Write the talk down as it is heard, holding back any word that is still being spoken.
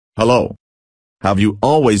Hello. Have you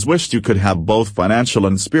always wished you could have both financial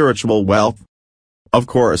and spiritual wealth? Of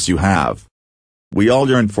course you have. We all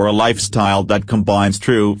yearn for a lifestyle that combines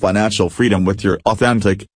true financial freedom with your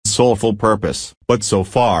authentic, soulful purpose. But so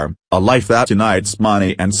far, a life that unites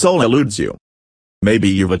money and soul eludes you. Maybe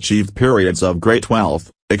you've achieved periods of great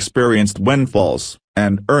wealth, experienced windfalls,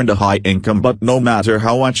 and earned a high income, but no matter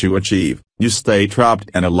how much you achieve, you stay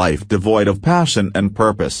trapped in a life devoid of passion and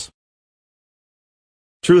purpose.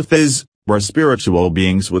 Truth is, we're spiritual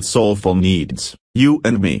beings with soulful needs, you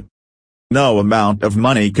and me. No amount of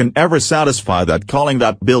money can ever satisfy that calling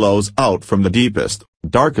that billows out from the deepest,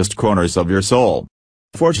 darkest corners of your soul.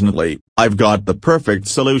 Fortunately, I've got the perfect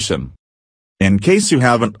solution. In case you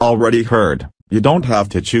haven't already heard, you don't have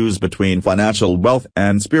to choose between financial wealth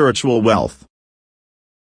and spiritual wealth.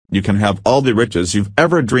 You can have all the riches you've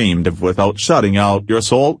ever dreamed of without shutting out your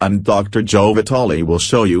soul, and Dr. Joe Vitale will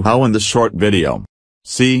show you how in this short video.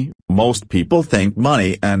 See, most people think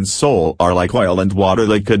money and soul are like oil and water,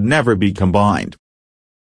 they could never be combined.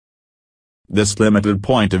 This limited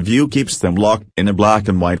point of view keeps them locked in a black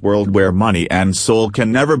and white world where money and soul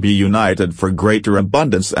can never be united for greater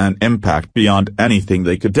abundance and impact beyond anything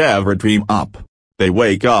they could ever dream up. They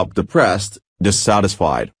wake up depressed,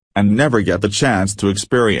 dissatisfied, and never get the chance to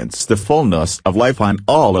experience the fullness of life in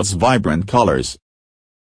all its vibrant colors.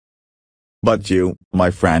 But you, my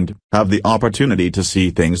friend, have the opportunity to see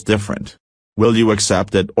things different. Will you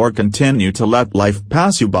accept it or continue to let life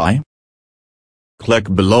pass you by?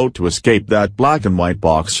 Click below to escape that black and white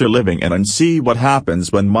box you're living in and see what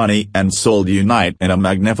happens when money and soul unite in a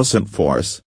magnificent force.